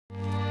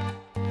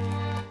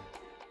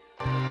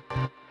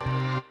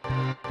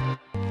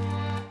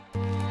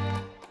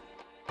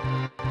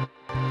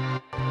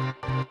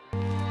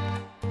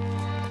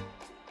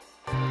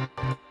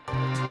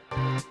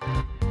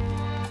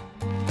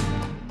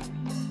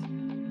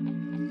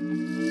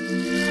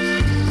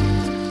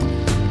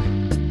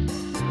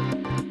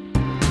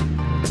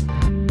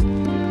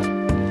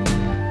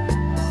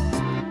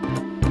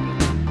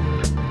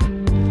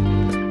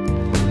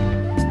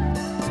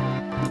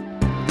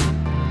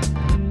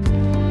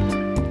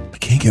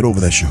can't get over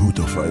that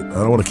Cejudo fight. I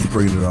don't want to keep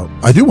bringing it up.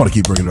 I do want to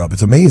keep bringing it up.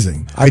 It's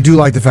amazing. I do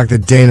like the fact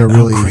that Dana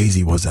really... How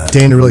crazy was that?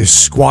 Dana really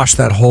squashed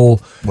that whole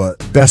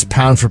best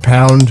pound for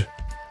pound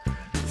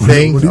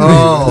thing.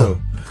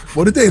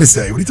 What did Dana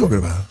say? What are you talking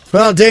about?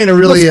 Well, Dana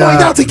really... Let's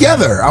find out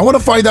together. I want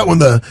to find out when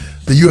the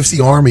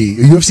UFC Army,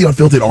 UFC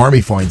Unfiltered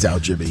Army finds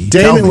out, Jimmy.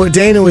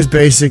 Dana was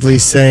basically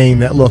saying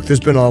that, look,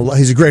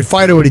 he's a great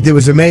fighter. What he did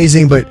was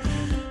amazing, but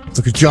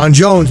look at Jon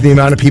Jones, the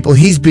amount of people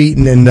he's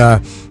beaten. And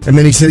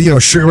then he said,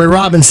 Sugar Ray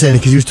Robinson,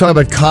 because he was talking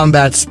about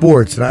combat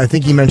sports. And I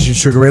think he mentioned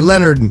Sugar Ray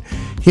Leonard. And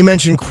he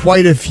mentioned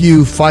quite a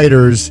few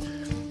fighters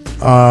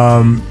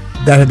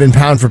that have been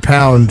pound for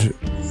pound.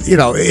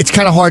 It's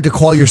kind of hard to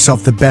call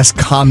yourself the best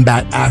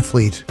combat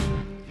athlete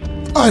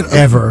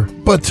ever.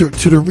 But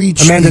to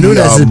reach Amanda Nunes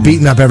has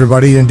beaten up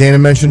everybody, and Dana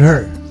mentioned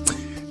her.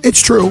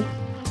 It's true.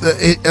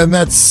 And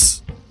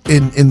that's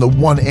in the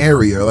one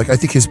area. Like, I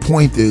think his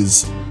point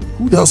is,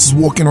 who else is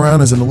walking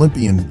around as an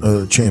Olympic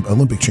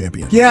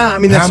champion? Yeah, I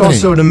mean, that's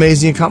also an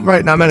amazing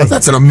right? Not many. But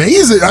that's an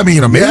amazing,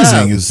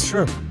 is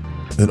sure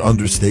an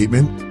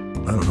understatement.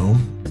 I don't know.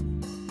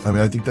 I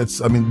mean, I think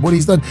that's, what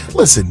he's done.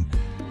 Listen,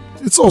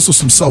 it's also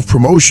some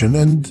self-promotion,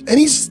 and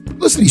he's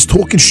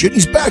talking shit,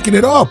 he's backing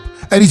it up.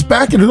 And he's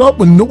backing it up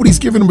when nobody's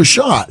giving him a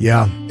shot.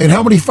 Yeah. And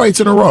how many fights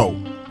in a row?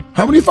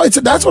 How many fights?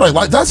 That's what I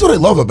like. That's what I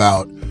love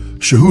about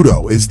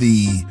Cejudo is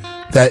the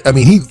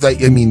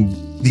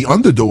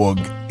underdog,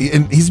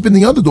 and he's been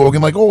the underdog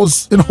in all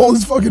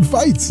his fucking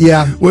fights.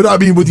 Yeah.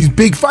 With these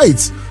big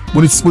fights,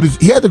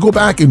 he had to go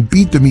back and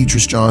beat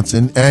Demetrius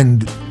Johnson,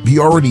 and he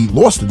already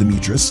lost to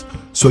Demetrius,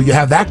 so you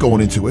have that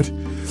going into it,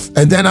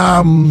 and then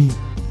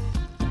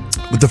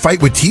with the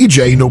fight with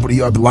TJ,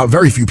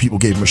 very few people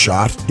gave him a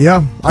shot.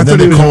 Yeah, I thought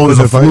they called it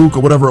a fluke or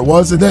whatever it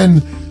was, and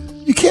then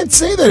you can't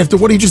say that after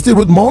what he just did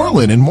with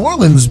Marlon, and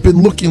Marlon's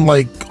been looking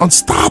like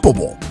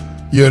unstoppable,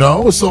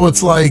 So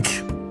it's like,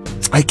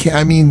 I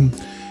can't.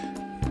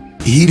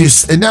 He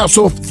just, and now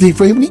for him,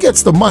 when he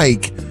gets the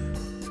mic,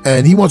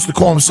 and he wants to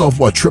call himself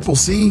Triple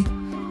C,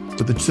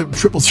 with the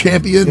triple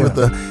champion,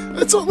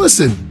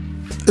 listen,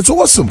 it's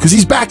awesome because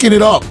he's backing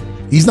it up.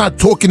 He's not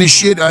talking his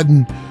shit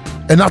and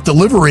not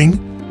delivering.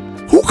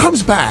 Who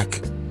comes back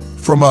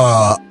from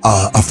a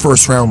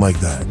first round like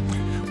that?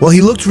 Well,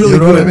 he looked really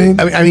good.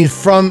 What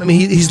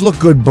he's looked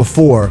good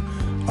before,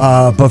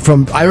 but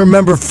I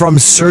remember from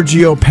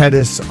Sergio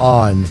Pettis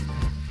on,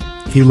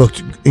 he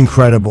looked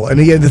incredible. And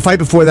the fight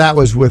before that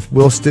was with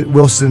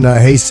Wilson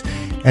Hayes,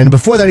 and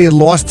before that he had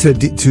lost to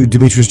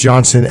Demetrius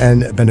Johnson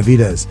and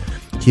Benavidez.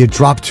 He had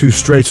dropped 2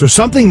 straight, so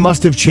something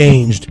must have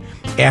changed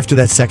after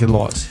that second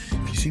loss.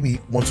 See me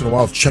once in a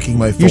while checking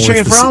my phone. You're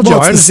checking for Aljo.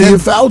 I understand. See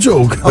if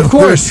Aljo. Of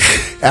course.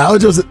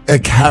 Aljo's a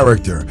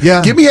character.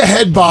 Yeah. Give me a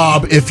head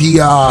bob if he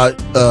don't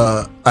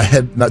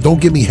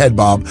give me head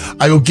bob.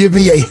 I will give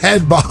me a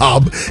head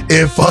bob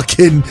if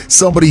fucking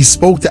somebody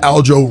spoke to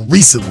Aljo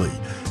recently.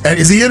 And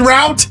is he en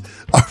route?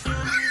 All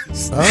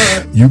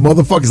right. You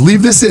motherfuckers,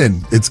 leave this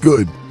in. It's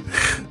good.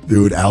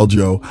 Dude,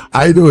 Aljo.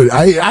 I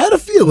had a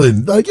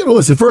feeling.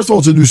 Listen, first of all,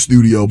 it's a new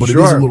studio, but it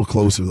is a little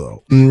closer,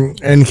 though. And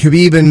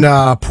Khabib and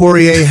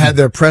Poirier had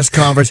their press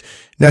conference.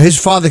 Now, his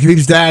father,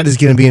 Khabib's dad, is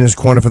going to be in his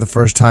corner for the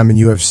first time in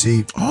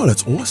UFC. Oh,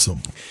 that's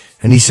awesome.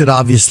 And he said,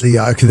 obviously,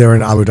 because they're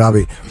in Abu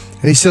Dhabi,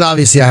 and he said,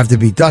 obviously, I have to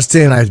beat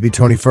Dustin, I have to beat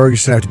Tony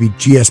Ferguson, I have to beat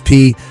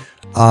GSP.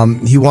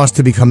 He wants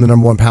to become the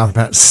 #1 pound for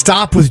pound.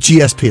 Stop with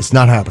GSP. It's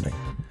not happening.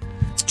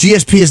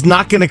 GSP is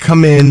not going to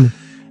come in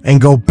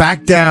and go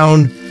back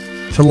down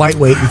to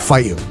lightweight and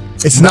fight you.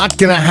 It's not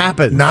going to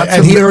happen.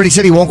 And he already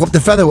said he won't go up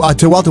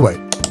to welterweight.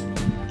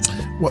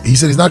 Well, he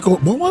said he's not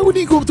going. Well, why would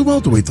he go up to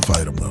welterweight to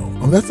fight him though?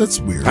 Oh, that's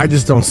weird. I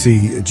just don't see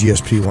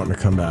GSP wanting to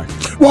come back.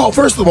 Well,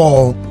 first of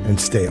all, and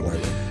stay at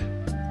lightweight.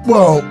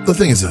 Well, the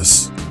thing is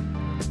this: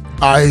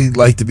 I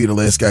like to be the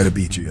last guy to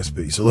beat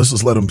GSP, so let's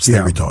just let him stay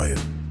retired.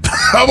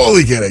 I'm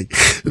only kidding.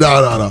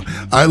 No.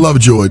 I love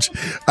George.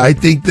 I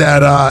think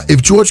that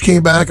if George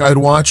came back, I'd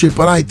watch it.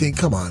 But I think,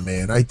 come on,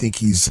 man. I think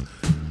he's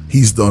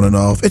done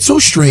enough. It's so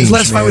strange. His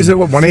last fight was at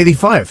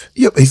 185.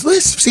 Yeah, his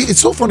last. See, it's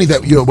so funny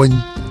that when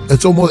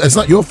it's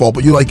not your fault,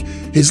 but you're like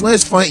his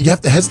last fight. You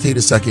have to hesitate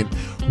a second.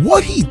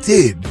 What he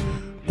did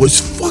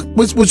was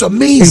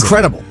amazing,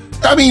 incredible.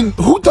 I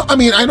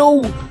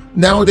know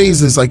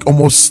nowadays is like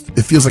almost.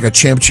 It feels like a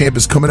champ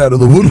is coming out of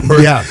the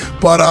woodwork. Yeah,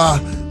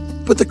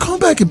 but to come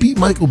back and beat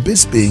Michael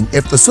Bisping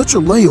after such a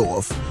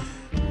layoff,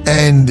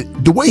 and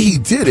the way he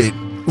did it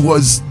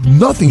was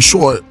nothing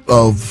short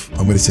of,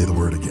 I'm going to say the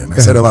word again. I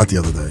said it a lot the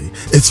other day.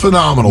 It's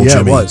phenomenal,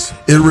 Jimmy. It was.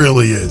 It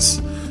really is.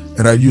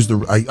 And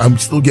I'm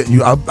still getting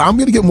you. I'm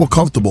going to get more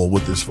comfortable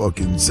with this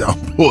fucking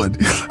soundboard.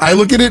 I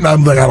look at it and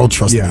I'm like, I don't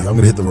trust me. I'm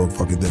going to hit the wrong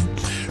fucking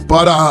thing.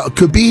 But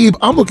Khabib,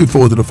 I'm looking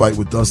forward to the fight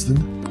with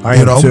Dustin. I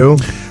am too.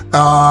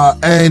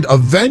 And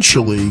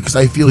eventually, because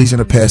I feel he's going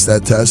to pass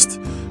that test,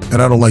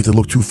 and I don't like to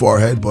look too far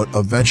ahead, but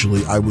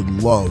eventually I would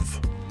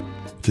love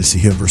to see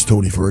him versus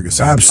Tony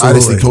Ferguson. Absolutely. I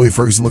just think Tony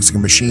Ferguson looks like a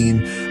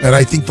machine. And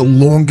I think the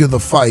longer the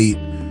fight,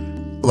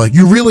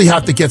 you really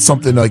have to get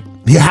something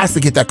he has to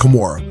get that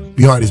Kimura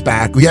behind his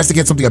back. He has to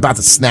get something about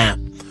to snap.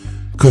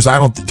 because I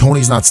don't.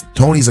 Tony's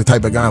the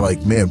type of guy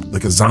like, man,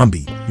 like a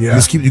zombie. Yeah.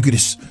 You could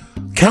just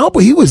Cowboy.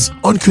 He was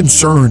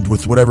unconcerned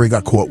with whatever he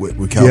got caught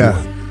with Cowboy,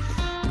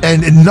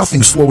 and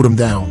nothing slowed him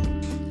down.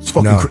 It's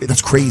fucking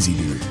that's crazy,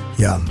 dude.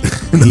 Yeah,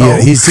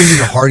 he seems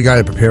like a hard guy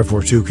to prepare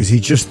for too, because he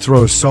just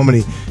throws so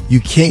many. You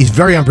can't. He's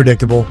very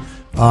unpredictable.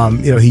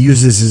 He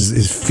uses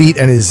his feet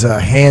and his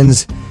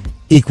hands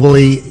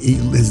equally.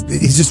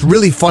 He's just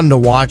really fun to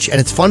watch, and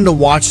it's fun to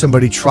watch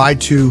somebody try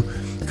to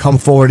come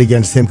forward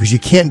against him, because you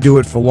can't do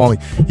it for long.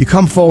 You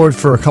come forward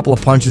for a couple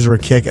of punches or a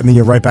kick, and then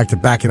you're right back to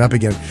backing up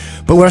again.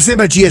 But what I say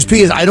about GSP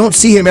is I don't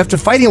see him after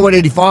fighting at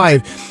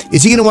 185.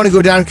 Is he going to want to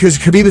go down? Because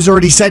Khabib has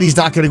already said he's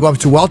not going to go up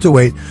to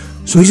welterweight,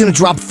 so he's going to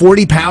drop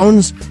 40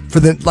 pounds for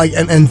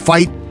and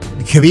fight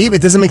Khabib.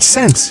 It doesn't make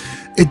sense.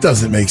 It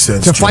doesn't make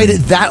sense to fight at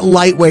that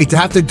lightweight, to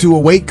have to do a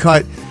weight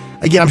cut.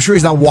 Again, I'm sure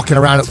he's not walking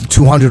around at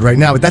 200 right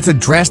now, but that's a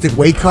drastic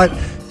weight cut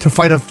to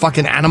fight a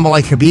fucking animal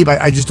like Khabib.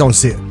 I just don't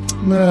see it.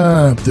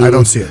 Nah, dude. I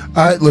don't see it.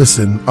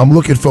 Listen, I'm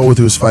looking forward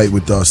to his fight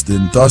with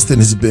Dustin. Dustin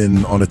has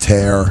been on a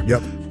tear.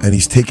 Yep. And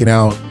he's taken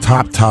out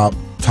top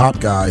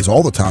guys,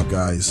 all the top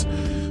guys.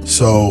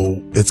 So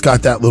it's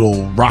got that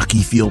little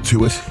Rocky feel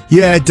to it.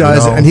 Yeah, it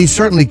does. And he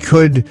certainly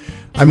could.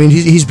 I mean,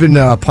 he's been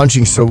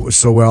punching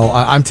so well.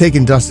 I'm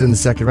taking Dustin in the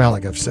second round,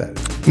 like I've said.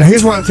 Now,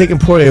 here's why I'm taking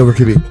Poirier over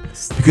Khabib.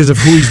 Because of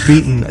who he's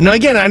beaten. Now,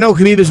 again, I know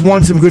Khabib has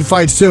won some good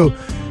fights, too.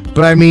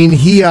 But, I mean,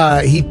 he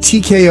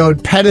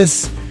TKO'd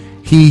Pettis.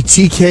 He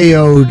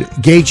TKO'd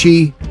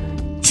Gaethje,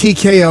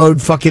 TKO'd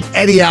fucking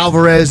Eddie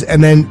Alvarez,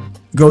 and then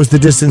goes the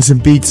distance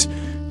and beats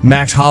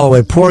Max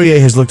Holloway. Poirier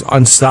has looked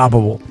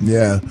unstoppable.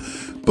 Yeah.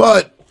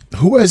 But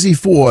who has he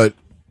fought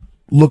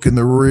looking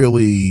to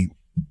really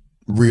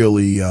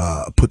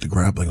put the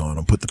grappling on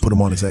him, put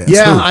him on his ass?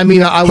 Yeah, who? I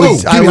mean, I would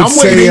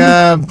say...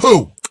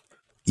 who?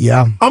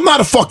 Yeah. I'm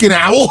not a fucking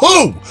owl.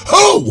 Who,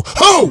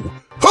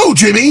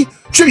 Jimmy?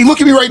 Jimmy,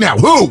 look at me right now.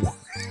 Who?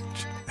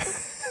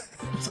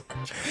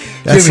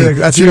 That's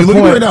Jimmy, a good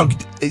point. Right now.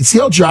 See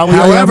how jolly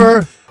However, I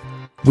am?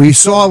 we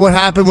saw what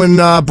happened when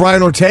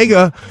Brian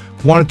Ortega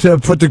wanted to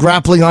put the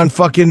grappling on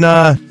fucking...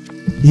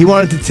 he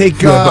wanted to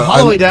take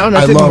Holloway down.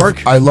 That didn't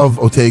work. I love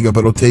Ortega,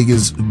 but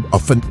Ortega's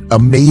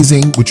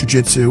amazing with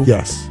jiu-jitsu.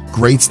 Yes.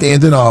 Great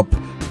standing up.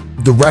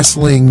 The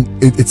wrestling,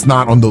 it's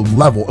not on the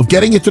level of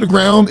getting it to the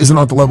ground. Isn't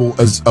on the level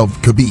of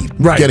Khabib.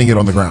 Right. Getting it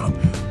on the ground.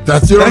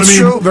 That's what I mean?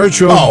 True. Very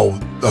true. Oh,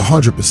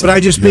 100%. But I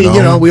just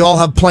mean, we all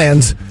have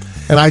plans.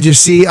 And I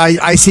just see,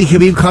 I see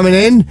Khabib coming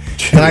in,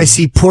 and I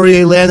see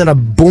Poirier landing a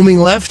booming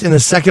left in the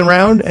second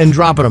round and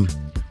dropping him.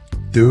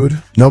 Dude.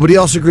 Nobody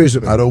else agrees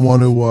with me. I don't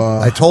want to...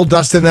 I told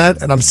Dustin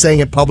that, and I'm saying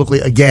it publicly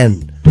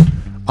again.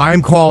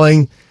 I'm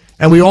calling,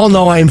 and we all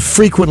know I am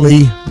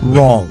frequently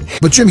wrong.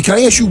 But Jimmy, can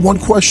I ask you one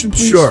question,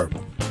 please? Sure.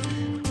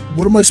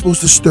 What am I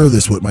supposed to stir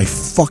this with? My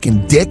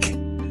fucking dick?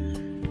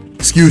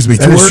 Excuse me.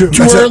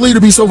 Too early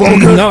to be so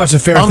vulgar? No, it's a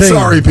fair thing. I'm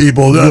sorry,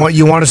 people.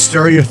 You want to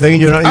stir your thing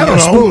and you're not using a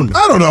spoon?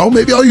 I don't know.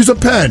 Maybe I'll use a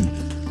pen.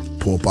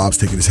 Poor Bob's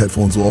taking his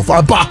headphones off.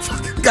 Bob,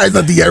 the guy's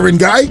not the errand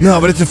guy.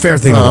 No, but it's a fair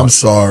thing. I'm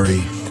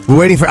sorry. We're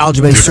waiting for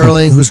Aljamain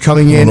Sterling, who's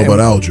coming in. I don't know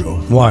about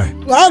Aljo. Why?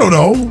 I don't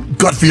know.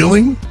 Gut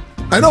feeling.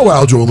 I know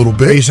Aljo a little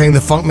bit. Are you saying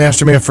the Funk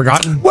Master may have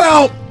forgotten?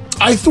 Well,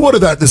 I thought of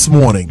that this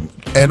morning,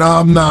 and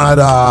I'm not,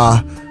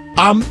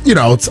 I'm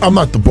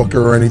not the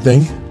booker or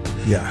anything.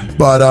 Yeah.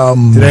 But,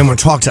 did anyone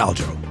talk to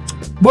Aljo?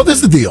 Well, this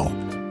is the deal.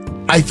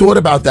 I thought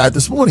about that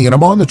this morning, and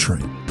I'm on the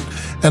train.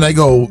 And I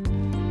go,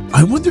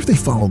 I wonder if they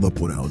followed up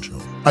with Aljo.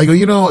 I go,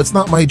 it's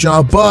not my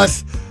job,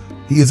 but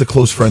he is a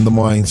close friend of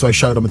mine. So I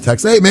shot him a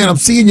text. Hey, man, I'm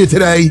seeing you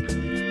today.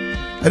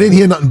 I didn't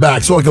hear nothing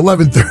back. So like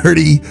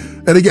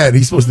 11:30. And again,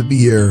 he's supposed to be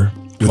here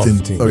within,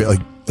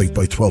 like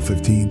by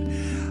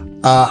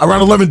 12:15.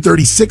 Around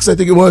 11:36, I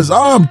think it was.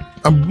 I'm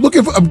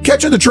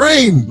catching the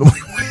train.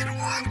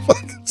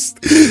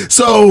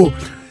 So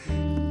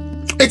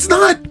it's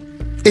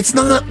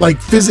not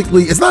like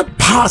physically, it's not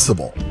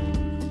possible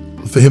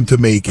for him to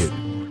make it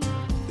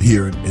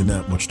here in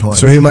that much time.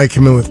 So he might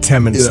come in with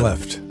 10 minutes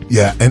left.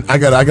 Yeah, and I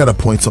gotta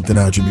point something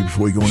out, Jimmy,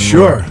 before we go anywhere.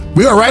 Sure.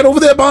 We all right over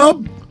there,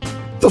 Bob?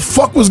 The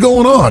fuck was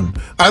going on?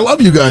 I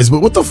love you guys,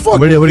 but what the fuck?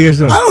 What are you guys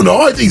doing? I don't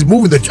know. I think he's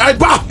moving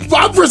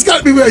Bob first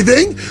got me my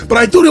thing, but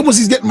I thought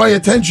he's getting my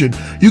attention.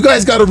 You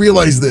guys got to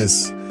realize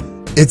this.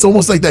 It's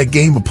almost like that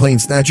game of playing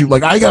statue.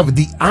 Like I have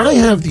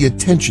the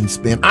attention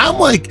span. I'm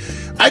like,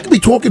 I could be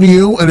talking to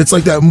you, and it's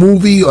like that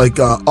movie, like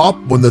Up,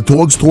 when the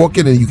dog's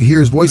talking and you can hear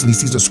his voice, and he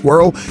sees a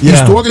squirrel. Yeah.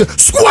 He's talking,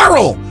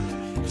 squirrel.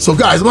 So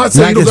guys, I'm not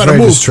saying you don't gotta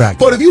move,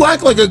 distracted. but if you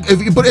act like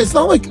but it's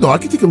not like I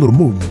can take a little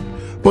movement.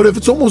 But if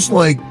it's almost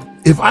like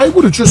if I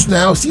would have just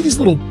now see these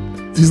little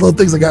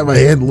things I got in my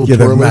hand, little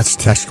they're not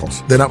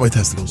testicles. They're not my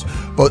testicles,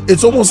 but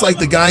it's almost like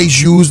the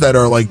guys use that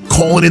are like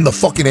calling in the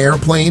fucking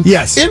airplane.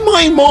 Yes, in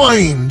my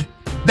mind.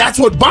 That's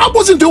what Bob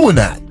wasn't doing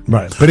that.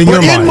 Right. But in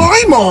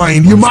my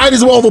mind, you might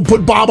as well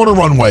put Bob on a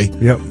runway.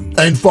 Yep.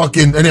 And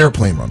fucking an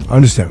airplane runway. I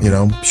understand.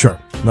 Sure.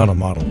 Not a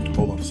model.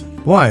 Hold on a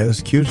second. Why?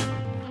 That's cute.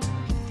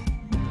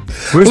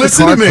 Where's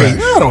Listen the car to me.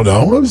 crash? I don't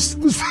know. I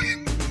missed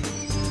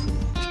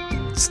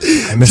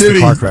the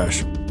car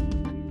crash.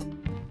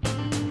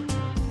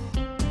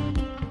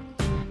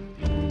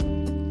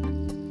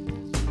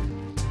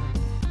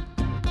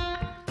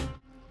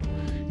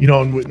 You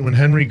know, and when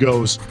Henry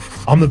goes,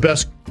 I'm the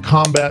best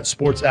combat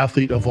sports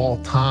athlete of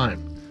all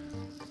time.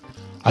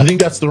 I think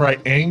that's the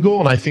right angle.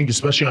 And I think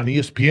especially on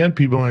ESPN,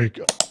 people like,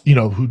 you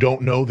know, who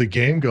don't know the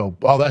game go,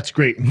 oh, that's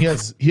great. And he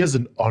has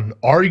an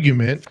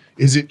argument.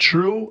 Is it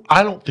true?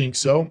 I don't think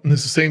so. And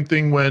it's the same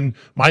thing when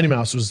Mighty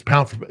Mouse was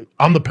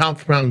I'm the pound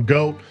for pound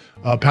GOAT,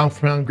 pound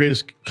for pound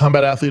greatest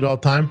combat athlete of all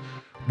time.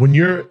 When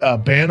you're a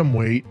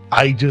bantamweight,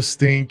 I just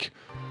think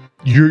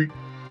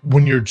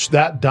when you're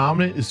that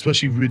dominant,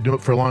 especially if you've been doing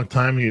it for a long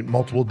time, you're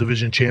multiple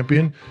division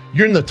champion,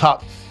 you're in the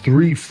top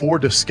 3-4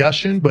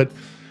 discussion, but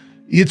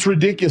it's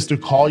ridiculous to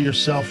call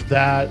yourself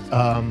that.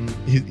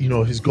 You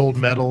know, his gold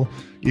medal,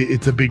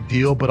 it's a big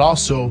deal. But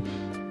also,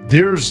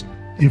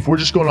 if we're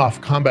just going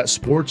off combat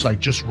sports, like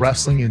just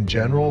wrestling in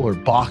general or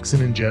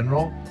boxing in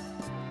general,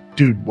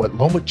 dude, what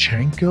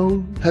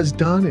Lomachenko has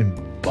done in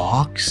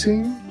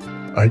boxing,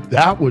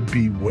 that would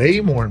be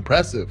way more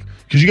impressive.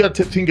 Because you got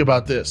to think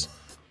about this.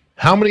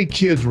 How many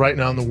kids right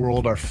now in the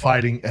world are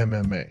fighting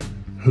MMA?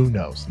 Who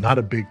knows? Not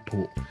a big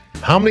pool.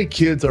 How many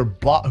kids who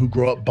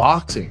grow up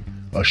boxing?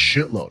 A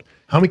shitload.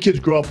 How many kids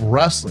grow up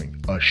wrestling?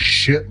 A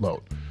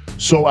shitload.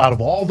 So out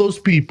of all those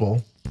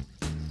people,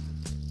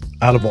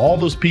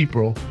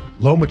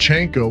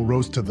 Lomachenko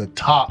rose to the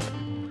top.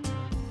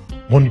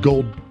 Won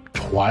gold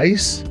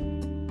twice,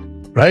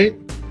 right?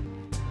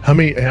 How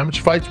many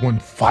amateur fights? Won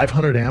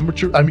 500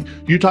 amateur. I mean,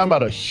 you're talking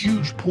about a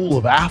huge pool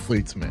of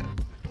athletes, man.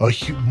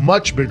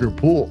 Much bigger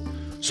pool.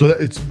 So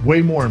it's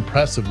way more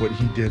impressive what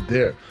he did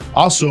there.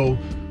 Also,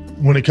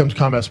 when it comes to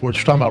combat sports,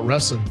 you're talking about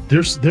wrestling.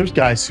 There's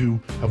guys who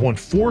have won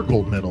 4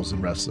 gold medals in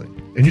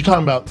wrestling. And you're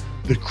talking about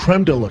the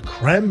creme de la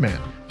creme,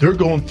 man. They're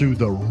going through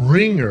the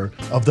ringer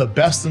of the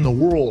best in the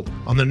world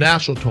on the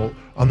national tour,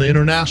 on the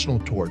international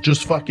tour,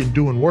 just fucking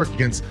doing work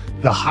against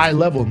the high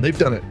level. And they've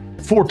done it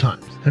 4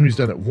 times. Henry's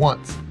done it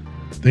once.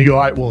 Then you go,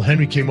 all right, well,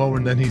 Henry came over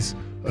and then he's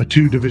a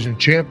 2-division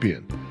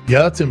champion.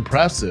 Yeah, that's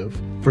impressive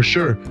for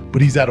sure,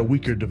 but he's at a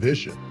weaker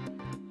division.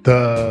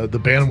 The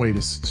bantamweight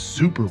is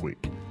super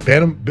weak.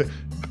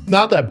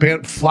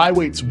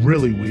 Flyweight's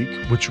really weak,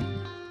 which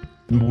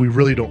we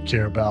really don't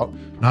care about.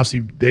 And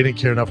obviously, they didn't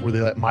care enough where they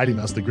let Mighty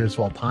Mouse, the greatest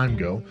of all time,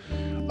 go.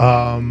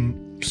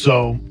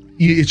 So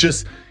it's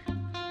just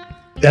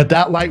at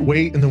that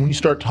lightweight, and then when you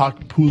start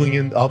pooling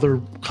in other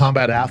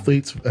combat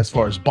athletes as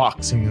far as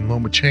boxing and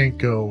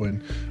Lomachenko,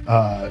 and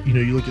you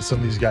know, you look at some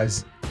of these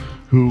guys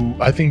who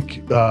I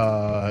think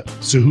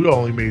Cejudo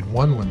only made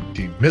 1 Olympic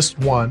team, missed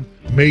 1,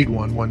 made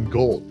 1, won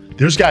gold.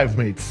 There's guys who've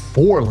made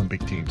 4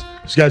 Olympic teams.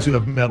 There's guys who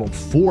have medaled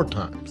 4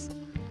 times.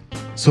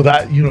 So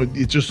that, you know,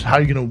 it's just how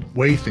you're going to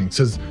weigh things.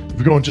 Because if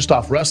you're going just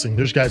off wrestling,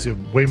 there's guys who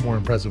have way more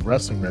impressive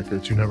wrestling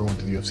records who never went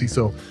to the UFC.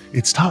 So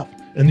it's tough.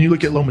 And then you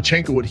look at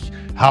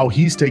Lomachenko, how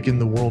he's taken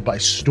the world by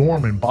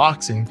storm in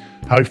boxing,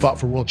 how he fought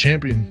for world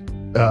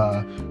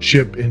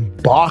championship in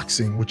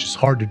boxing, which is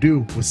hard to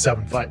do with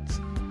 7 fights.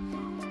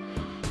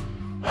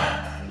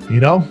 You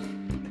know,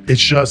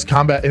 it's just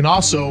combat. And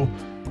also,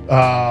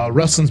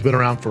 wrestling's been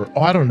around for,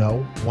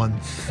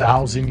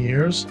 1,000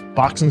 years.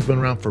 Boxing's been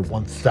around for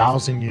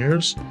 1,000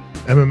 years.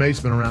 MMA's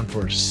been around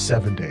for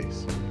 7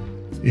 days.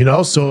 You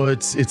know, so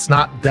it's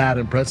not that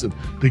impressive.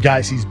 The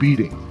guys he's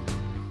beating.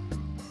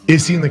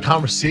 Is he in the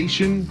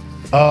conversation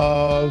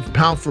of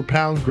pound for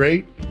pound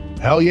great?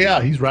 Hell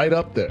yeah, he's right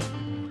up there.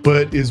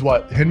 But is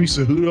what Henry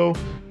Cejudo,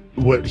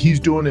 what he's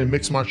doing in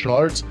mixed martial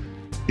arts,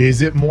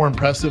 is it more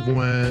impressive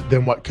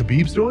than what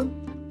Khabib's doing?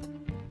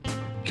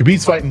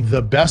 Khabib's fighting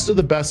the best of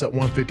the best at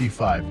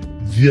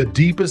 155, the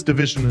deepest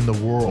division in the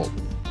world.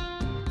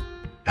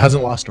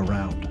 Hasn't lost a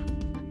round.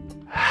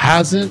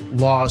 Hasn't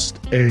lost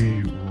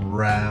a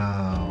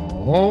round.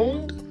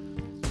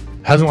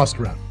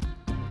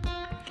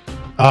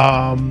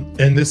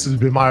 And this has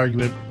been my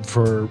argument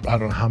for I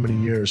don't know how many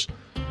years.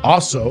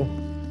 Also,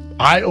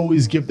 I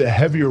always give the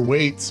heavier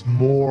weights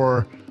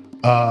more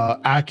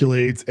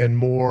accolades and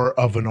more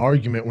of an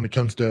argument when it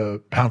comes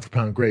to pound for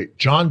pound great.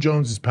 Jon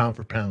Jones is pound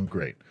for pound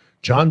great.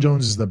 Jon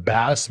Jones is the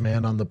baddest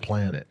man on the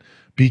planet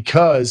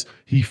because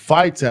he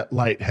fights at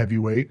light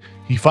heavyweight.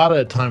 He fought at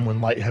a time when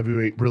light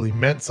heavyweight really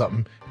meant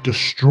something,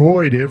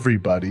 destroyed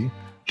everybody,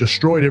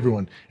 destroyed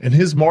everyone. And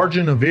his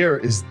margin of error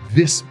is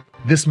this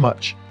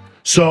much.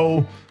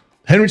 So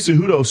Henry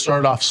Cejudo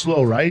started off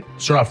slow, right?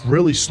 Started off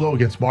really slow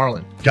against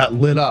Marlon, got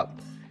lit up.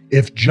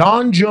 If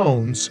Jon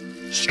Jones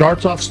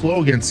starts off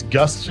slow against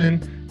Gustafsson,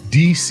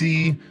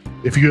 DC,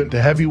 if you get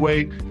into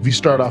heavyweight, if you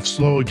start off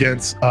slow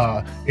against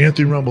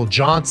Anthony Rumble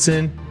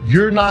Johnson,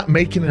 you're not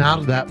making it out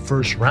of that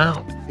first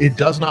round. It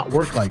does not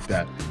work like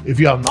that. If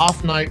you have an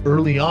off night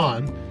early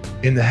on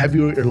in the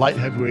heavyweight or light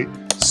heavyweight,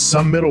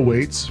 some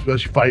middleweights,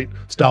 especially fight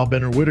style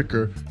Benner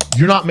Whitaker,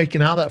 you're not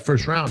making out of that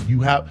first round.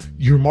 You have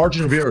your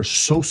margin of error is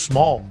so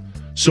small.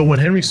 So when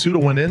Henry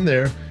Cejudo went in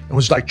there and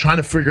was like trying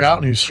to figure out,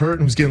 and he was hurt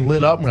and was getting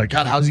lit up, and we're like,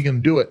 God, how's he going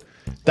to do it?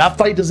 That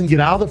fight doesn't get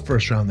out of the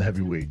first round, the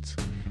heavyweights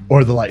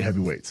or the light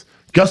heavyweights.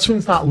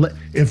 Gustafsson's not.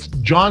 If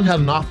John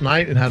had an off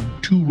night and had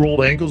 2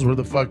 rolled ankles, where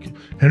the fuck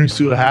Henry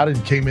Cejudo had,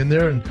 and came in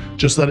there and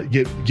just let it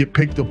get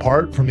picked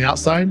apart from the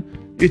outside,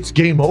 it's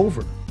game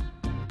over.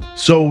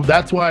 So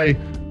that's why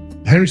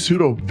Henry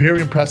Cejudo,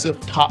 very impressive,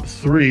 top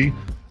 3.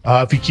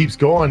 If he keeps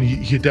going,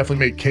 he could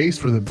definitely make case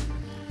for the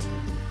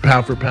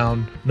pound for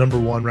pound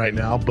 #1 right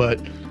now, but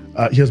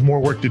he has more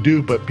work to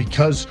do. But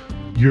because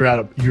you're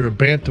a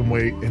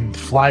bantamweight and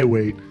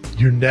flyweight,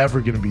 you're never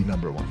going to be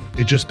 #1.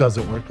 It just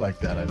doesn't work like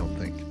that, I don't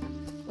think.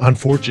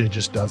 Unfortunately, it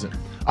just doesn't.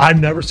 I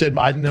never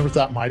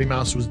thought Mighty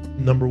Mouse was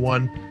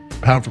 #1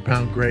 pound for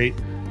pound great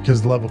because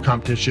of the level of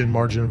competition,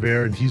 margin of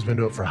error, and he's been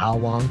doing it for how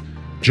long?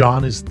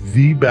 Jon is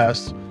the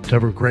best to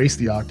ever grace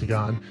the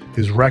octagon.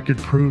 His record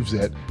proves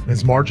it, and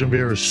his margin of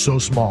error is so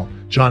small.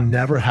 Jon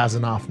never has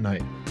an off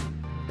night,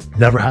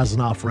 never has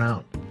an off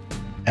round,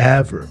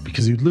 ever,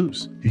 because he'd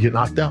lose. He'd get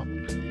knocked out.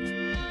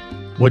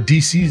 What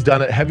DC's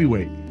done at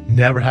heavyweight,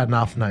 never had an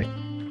off night.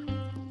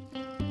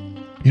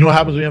 You know what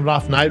happens when you have an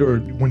off night, or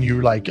when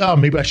you're like, oh,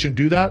 maybe I shouldn't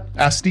do that?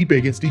 Ask Stipe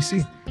against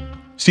DC.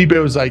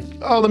 Stipe was like,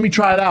 oh, let me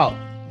try it out.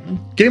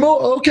 Game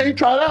over? Okay,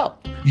 try it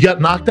out. You got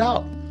knocked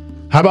out.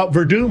 How about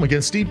Verdum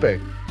against Stipe?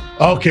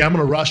 Okay, I'm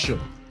going to rush him.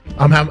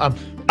 I want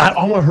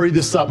to hurry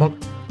this up.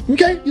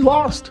 Okay, you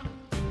lost.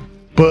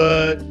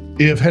 But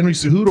if Henry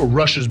Cejudo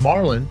rushes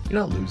Marlon, you're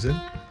not losing.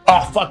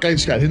 Oh, fuck, I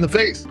just got hit in the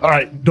face. All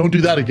right, don't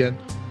do that again.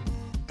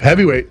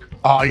 Heavyweight,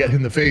 oh, I got hit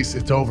in the face.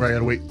 It's over. I got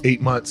to wait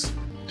 8 months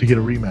to get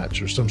a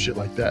rematch or some shit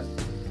like that.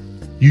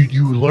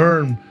 You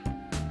learn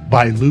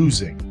by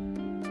losing.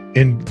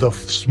 In the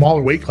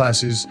smaller weight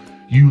classes,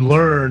 you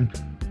learn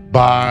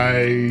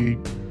by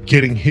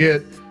getting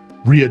hit,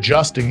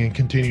 readjusting, and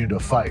continuing to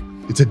fight.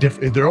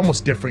 They're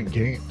almost different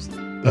games.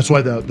 That's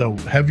why the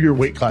heavier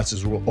weight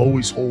classes will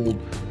always hold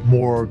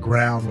more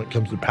ground when it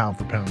comes to pound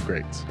for pound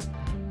greats.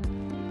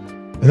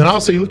 And then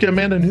also you look at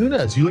Amanda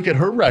Nunes, you look at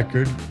her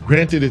record,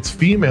 granted it's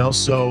female,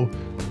 so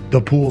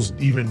the pool's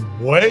even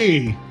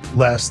way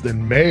less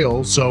than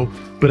male. So,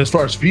 but as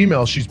far as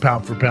female, she's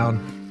pound for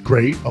pound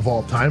great of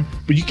all time.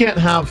 But you can't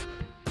have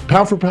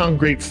pound for pound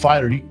great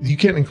fighter. You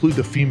can't include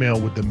the female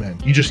with the men.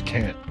 You just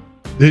can't.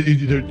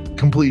 They're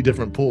completely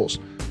different pools.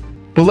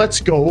 But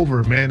let's go over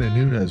Amanda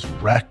Nunes'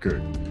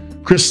 record.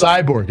 Chris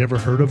Cyborg, ever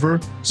heard of her?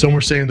 Some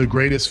were saying the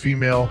greatest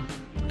female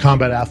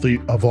combat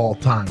athlete of all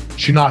time.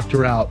 She knocked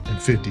her out in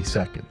 50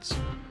 seconds.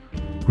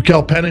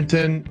 Raquel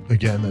Pennington,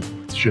 again,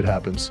 that shit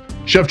happens.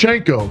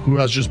 Shevchenko, who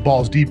I was just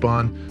balls deep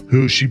on,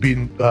 who she beat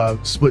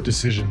split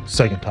decision,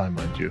 second time,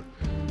 mind you.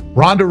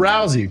 Ronda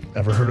Rousey,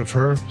 ever heard of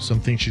her?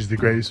 Some think was the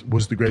greatest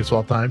of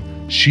all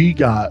time. She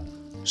got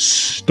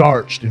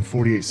starched in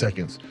 48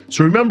 seconds.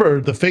 So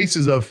remember, the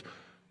faces of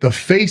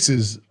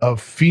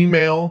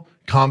female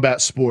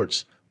combat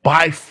sports,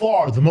 by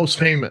far the most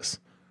famous.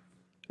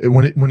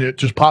 When it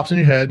just pops in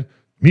your head,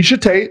 Miesha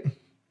Tate,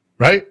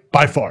 right?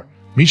 By far.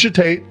 Miesha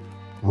Tate,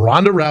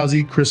 Ronda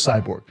Rousey, Chris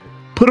Cyborg.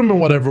 Put them in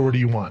whatever order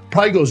you want.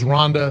 Probably goes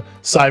Ronda,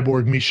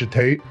 Cyborg, Miesha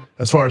Tate,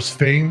 as far as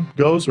fame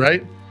goes,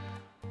 right?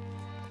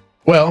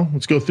 Well,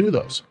 let's go through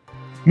those.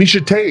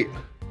 Miesha Tate,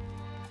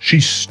 she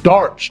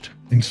starched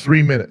in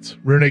 3 minutes.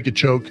 Rear naked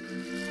choke.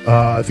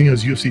 I think it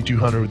was UFC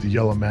 200 with the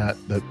yellow mat.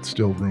 That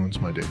still ruins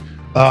my day.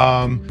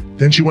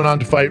 Then she went on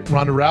to fight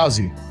Ronda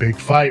Rousey. Big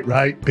fight,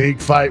 right? Big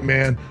fight,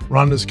 man.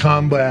 Ronda's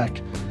comeback.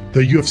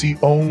 The UFC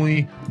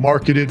only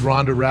marketed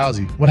Ronda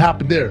Rousey. What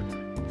happened there?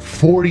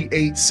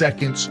 48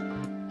 seconds,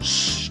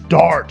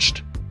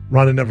 starched.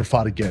 Ronda never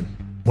fought again.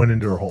 Went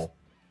into her hole.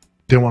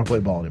 Didn't want to play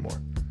ball anymore.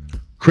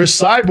 Chris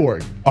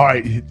Cyborg. All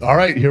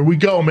right, here we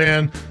go,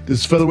 man. This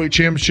is featherweight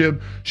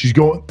championship. She's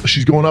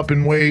going up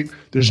in weight.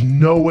 There's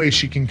no way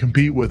she can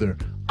compete with her.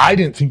 I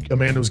didn't think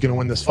Amanda was going to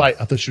win this fight.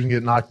 I thought she was going to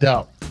get knocked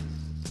out.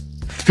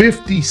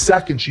 50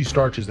 seconds she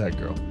starches that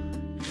girl.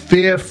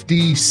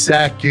 50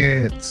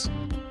 seconds.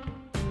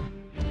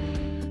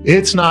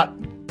 It's not,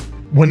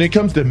 when it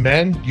comes to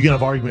men, you can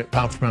have argument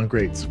pound for pound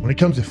greats. When it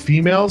comes to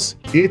females,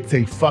 it's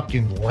a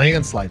fucking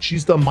landslide.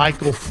 She's the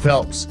Michael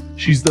Phelps.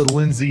 She's the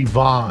Lindsey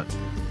Vonn.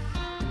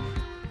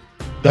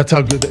 That's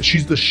how good that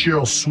she's the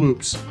Cheryl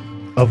Swoops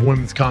of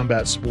women's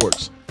combat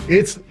sports.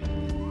 It's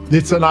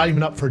not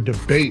even up for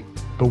debate.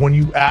 But when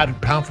you add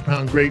pound for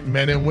pound great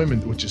men and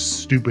women, which is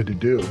stupid to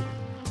do,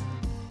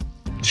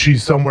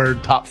 she's somewhere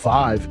top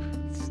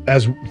 5.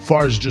 As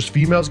far as just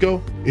females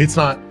go, it's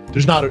not.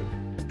 There's no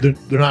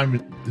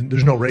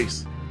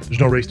race. There's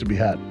no race to be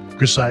had.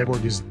 Chris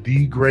Cyborg is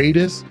the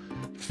greatest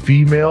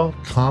female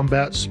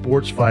combat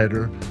sports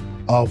fighter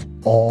of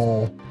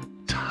all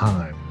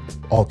time.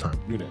 All time.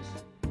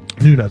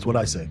 Nunes,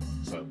 what'd I say?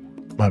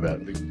 Cyborg. My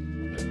bad.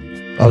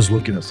 I was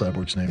looking at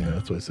Cyborg's name there.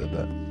 That's why I said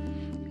that.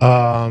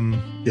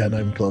 Yeah,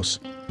 not even close.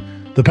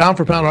 The pound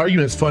for pound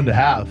argument is fun to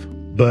have,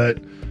 but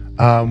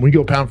when we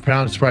go pound for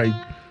pound, it's probably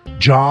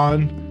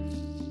Jon,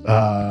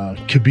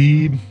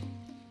 Khabib,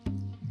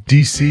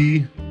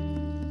 DC,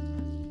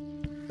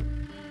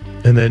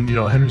 and then,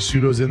 Henry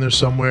Cejudo's in there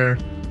somewhere.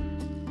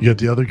 You got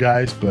the other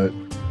guys, but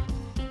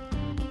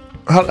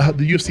how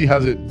the UFC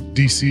has it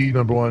DC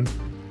 #1.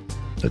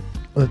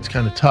 That's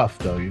kind of tough,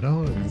 though, I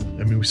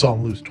mean, we saw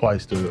him lose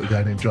twice to a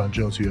guy named Jon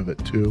Jones, who you have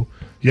at 2.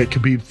 You got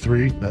Khabib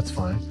 3, that's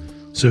fine.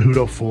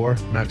 Cejudo 4,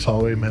 Max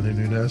Holloway, Amanda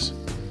Nunes,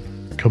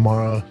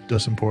 Kamara,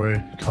 Dustin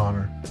Poirier,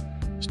 Connor,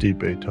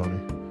 Stipe, Tony.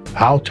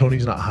 How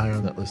Tony's not higher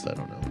on that list, I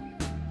don't know.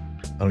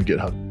 I don't get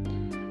how.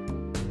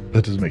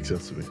 That doesn't make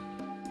sense to me.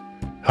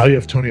 How you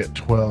have Tony at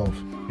 12,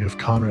 you have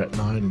Conor at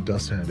 9 and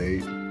Dustin at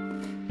 8,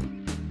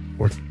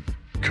 or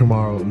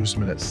Kamaru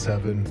Usman at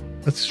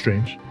 7. That's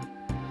strange.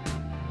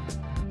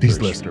 These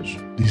lists are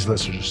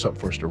just something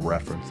for us to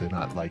reference. They're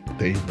not like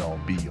they all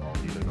be all.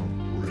 They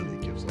don't really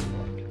give a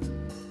fuck.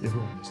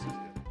 Everyone lists it.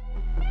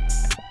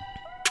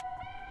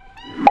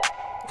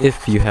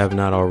 If you have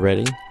not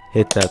already,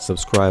 hit that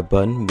subscribe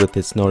button with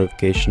its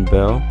notification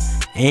bell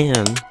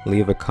and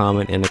leave a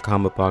comment in the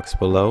comment box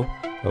below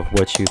of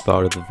what you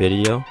thought of the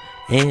video,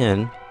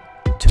 and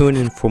tune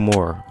in for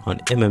more on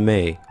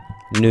MMA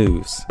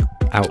News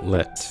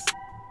Outlet.